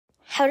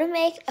how to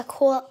make a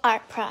cool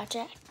art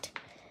project.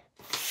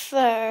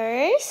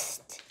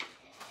 First,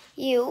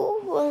 you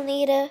will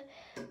need to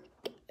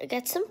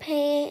get some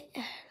paint,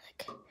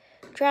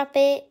 drop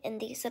it in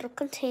these little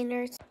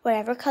containers,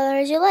 whatever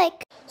colors you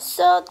like.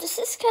 So this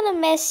is kind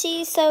of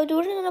messy, so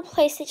do it in a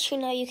place that you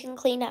know you can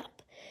clean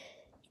up.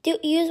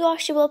 Use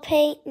washable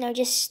paint. Now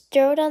just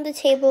throw it on the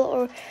table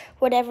or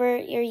whatever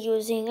you're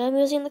using. I'm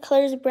using the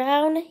colors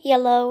brown,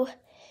 yellow,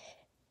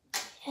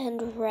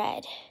 and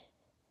red.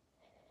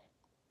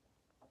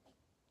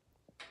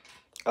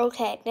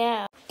 Okay,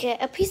 now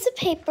get a piece of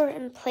paper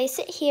and place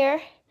it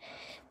here.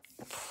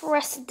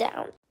 Press it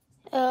down.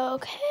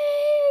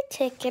 Okay,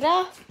 take it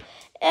off.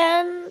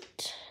 And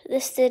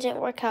this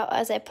didn't work out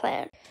as I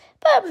planned,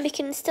 but we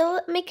can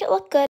still make it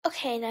look good.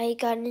 Okay, now you're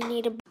gonna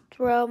need to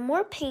throw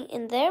more paint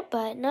in there,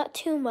 but not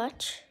too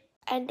much.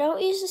 And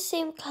don't use the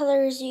same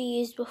colors you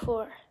used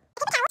before.